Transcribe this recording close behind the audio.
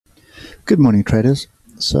Good morning, traders.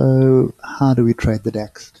 So how do we trade the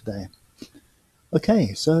DAX today?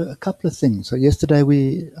 Okay, so a couple of things. So yesterday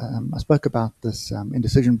I spoke about this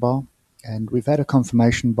indecision bar, and we've had a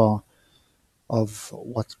confirmation bar of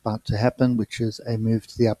what's about to happen, which is a move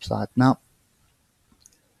to the upside. Now,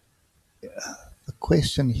 the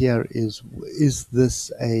question here is this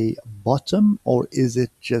a bottom or is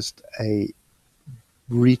it just a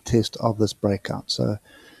retest of this breakout? So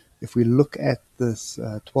if we look at this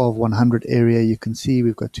 12,100 area, you can see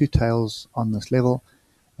we've got two tails on this level,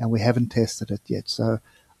 and we haven't tested it yet. So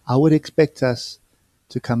I would expect us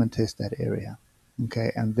to come and test that area,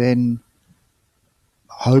 okay, and then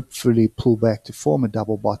hopefully pull back to form a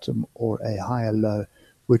double bottom or a higher low,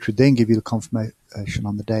 which would then give you the confirmation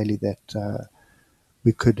on the daily that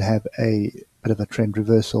we could have a bit of a trend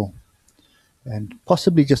reversal and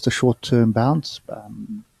possibly just a short-term bounce,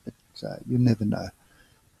 but you never know.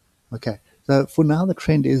 Okay, so for now the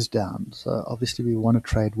trend is down. So obviously we want to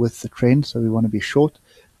trade with the trend, so we want to be short,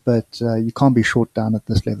 but you can't be short down at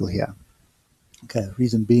this level here. Okay,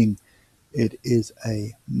 reason being, it is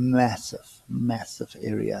a massive, massive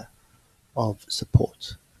area of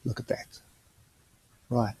support. Look at that.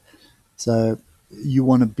 Right, so you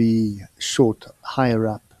want to be short higher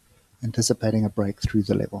up, anticipating a break through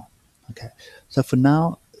the level. Okay, so for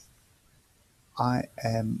now, I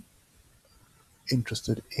am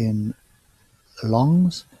interested in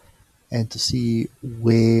longs and to see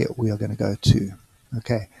where we are going to go to.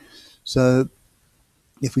 Okay, so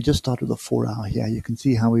if we just start with a 4 hour here, you can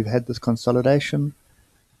see how we've had this consolidation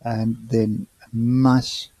and then a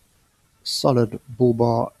nice solid bull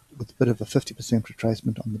bar with a bit of a 50%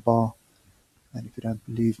 retracement on the bar. And if you don't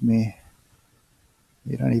believe me,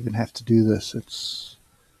 you don't even have to do this. It's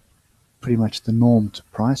pretty much the norm to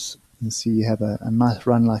price. You see you have a nice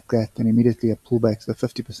run like that, then immediately a pullback to the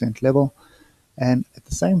 50% level, and at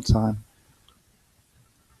the same time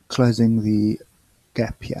closing the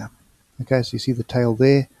gap here. Okay, so you see the tail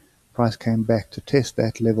there, price came back to test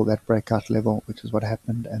that level, that breakout level, which is what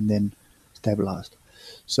happened, and then stabilized.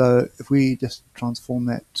 So if we just transform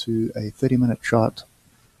that to a 30-minute chart,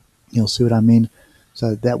 you'll see what I mean.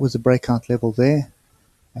 So that was a breakout level there,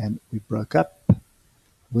 and we broke up.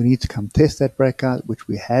 We need to come test that breakout, which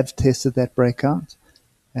we have tested that breakout,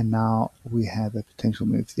 and now we have a potential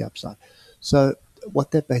move to the upside. So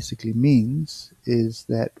what that basically means is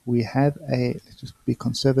that we have let's just be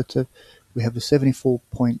conservative, we have a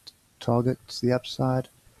 74-point target to the upside,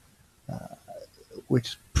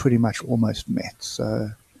 which pretty much almost met.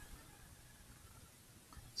 So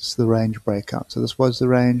this is the range breakout. So this was the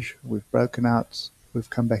range, we've broken out, we've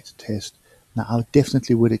come back to test. Now I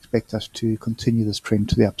definitely would expect us to continue this trend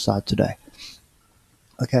to the upside today.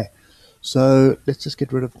 Okay, so let's just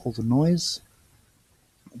get rid of all the noise.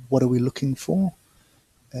 What are we looking for?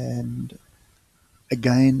 And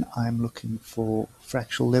again, I'm looking for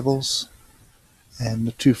fractional levels, and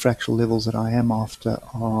the two fractional levels that I am after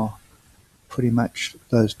are pretty much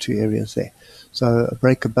those two areas there. So a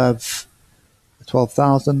break above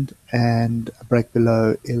 12,000 and a break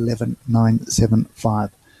below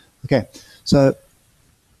 11,975. Okay, so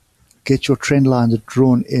get your trend lines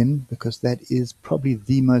drawn in, because that is probably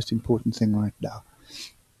the most important thing right now.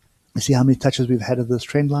 You see how many touches we've had of this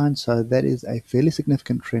trend line, so that is a fairly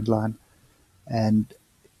significant trend line, and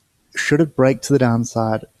should it break to the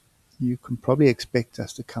downside, you can probably expect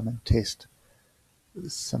us to come and test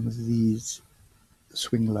some of these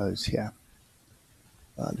swing lows here.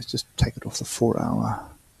 Let's just take it off the 4 hour.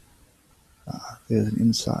 There's an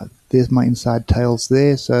inside. There's my inside tails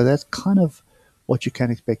there, so that's kind of what you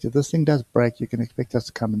can expect. If this thing does break, you can expect us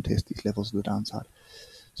to come and test these levels of the downside.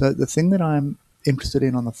 So the thing that I'm interested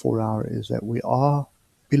in on the 4 hour is that we are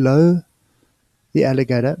below the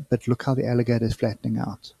alligator, but look how the alligator is flattening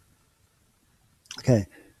out. Okay,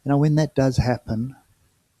 now when that does happen,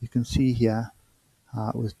 you can see here how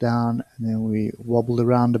it was down, and then we wobbled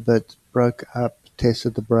around a bit, broke up,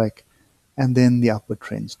 tested the break, and then the upward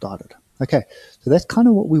trend started. Okay, so that's kind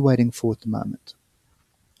of what we're waiting for at the moment.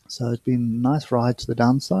 So it's been a nice ride to the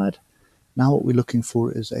downside. Now what we're looking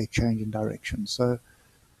for is a change in direction. So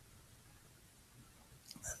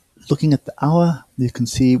looking at the hour, you can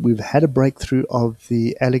see we've had a breakthrough of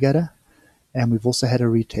the alligator, and we've also had a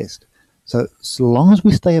retest. So long as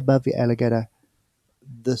we stay above the alligator,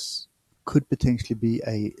 this could potentially be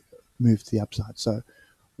a move to the upside. So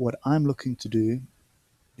what I'm looking to do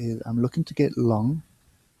is I'm looking to get long,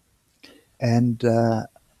 and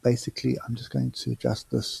basically I'm just going to adjust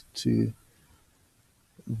this to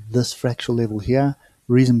this fractional level here.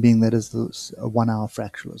 Reason being that is a 1 hour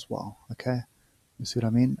fractional as well. Okay, you see what I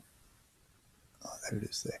mean? Oh, there it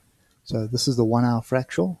is there. So this is the 1 hour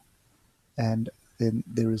fractional, and then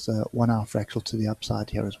there is a 1 hour fractal to the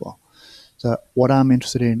upside here as well. So what I'm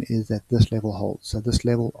interested in is that this level holds. So this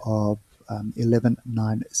level of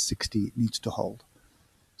 11,960 needs to hold.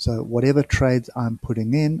 So whatever trades I'm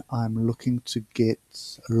putting in, I'm looking to get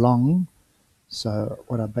long. So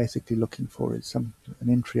what I'm basically looking for is an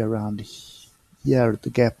entry around here at the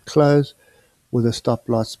gap close with a stop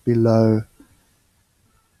loss below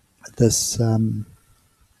this 1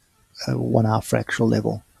 hour fractional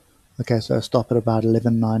level. Okay, so stop at about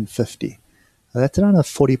 11,950. That's around a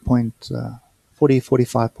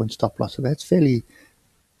 45 point stop loss. So that's fairly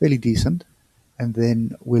decent. And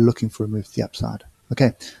then we're looking for a move to the upside.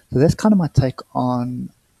 Okay, so that's kind of my take on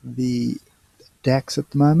the DAX at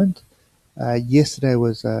the moment. Yesterday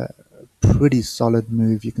was a pretty solid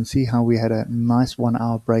move. You can see how we had a nice 1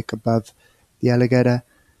 hour break above the alligator,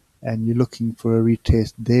 and you're looking for a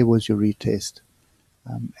retest. There was your retest.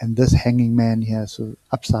 And this hanging man here, so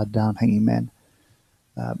upside down hanging man,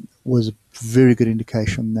 was a very good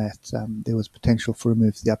indication that there was potential for a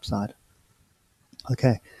move to the upside.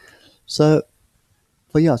 Okay, so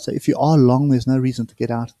if you are long, there's no reason to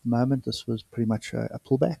get out at the moment. This was pretty much a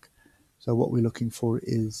pullback. So what we're looking for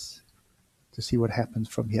is to see what happens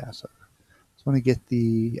from here. So I just want to get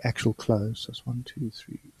the actual close. So it's 1, 2,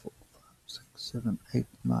 3, 4, 5, 6, 7, 8,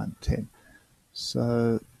 9, 10.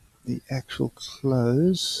 So the actual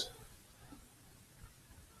close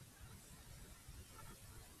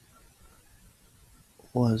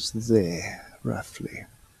was there roughly.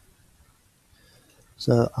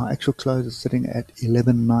 So our actual close is sitting at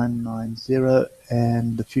 11,990,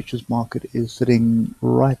 and the futures market is sitting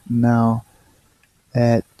right now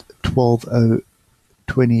at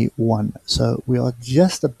 12,021. So we are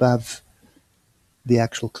just above the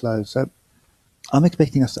actual close. So I'm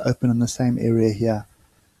expecting us to open in the same area here,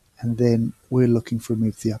 and then we're looking for a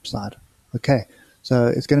move to the upside. Okay, so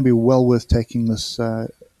it's going to be well worth taking this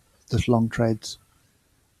long trades,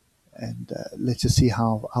 and let's just see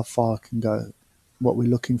how far it can go. What we're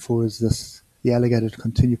looking for is the alligator to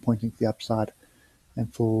continue pointing to the upside,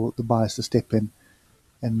 and for the buyers to step in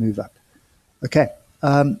and move up. Okay,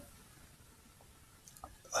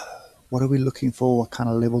 what are we looking for? What kind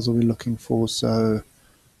of levels are we looking for? So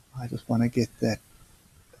I just want to get that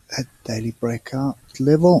daily breakout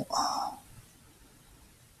level.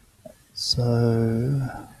 So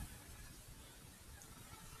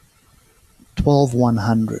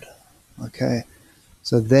 12,100. Okay,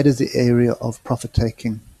 so that is the area of profit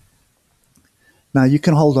taking. Now you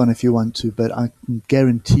can hold on if you want to, but I can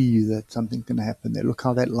guarantee you that something's going to happen there. Look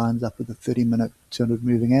how that lines up with the 30-minute 200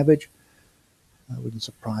 moving average. It wouldn't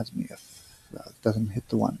surprise me if it doesn't hit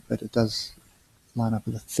the one, but it does line up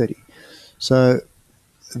with a 30. So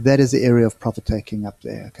that is the area of profit taking up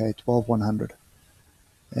there. Okay, 12,100.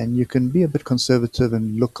 And you can be a bit conservative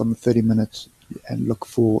and look on the 30 minutes and look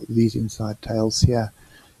for these inside tails here.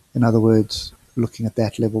 In other words, looking at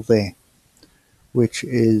that level there, which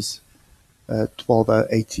is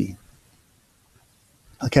 12,080.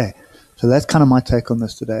 Okay, so that's kind of my take on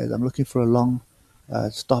this today. I'm looking for a long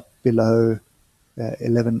stop below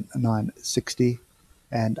 11,960,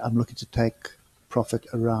 and I'm looking to take profit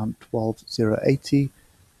around 12,080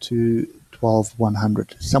 to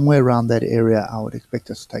 12,100. Somewhere around that area, I would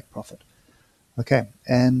expect us to take profit. Okay,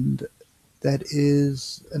 and that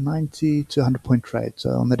is a 90 to 100 point trade. So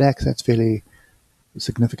on the DAX, that's fairly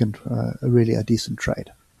significant, really a decent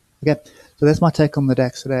trade. Okay, so that's my take on the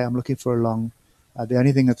DAX today. I'm looking for a long. The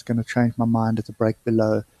only thing that's going to change my mind is a break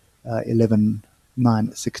below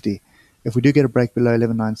 11,960. If we do get a break below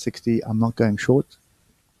 11,960, I'm not going short.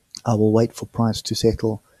 I will wait for price to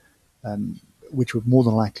settle, which would more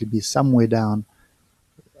than likely be somewhere down.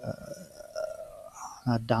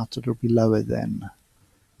 I doubt it'll be lower than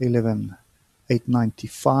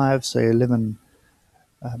 11,895, so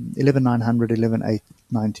 11,900,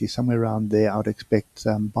 11,890, somewhere around there. I would expect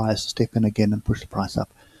buyers to step in again and push the price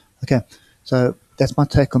up. Okay, so that's my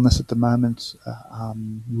take on this at the moment.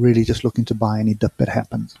 I'm really just looking to buy any dip that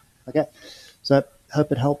happens. Okay, so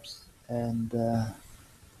hope it helps, and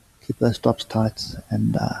keep those stops tight,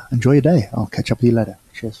 and enjoy your day. I'll catch up with you later.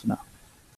 Cheers for now.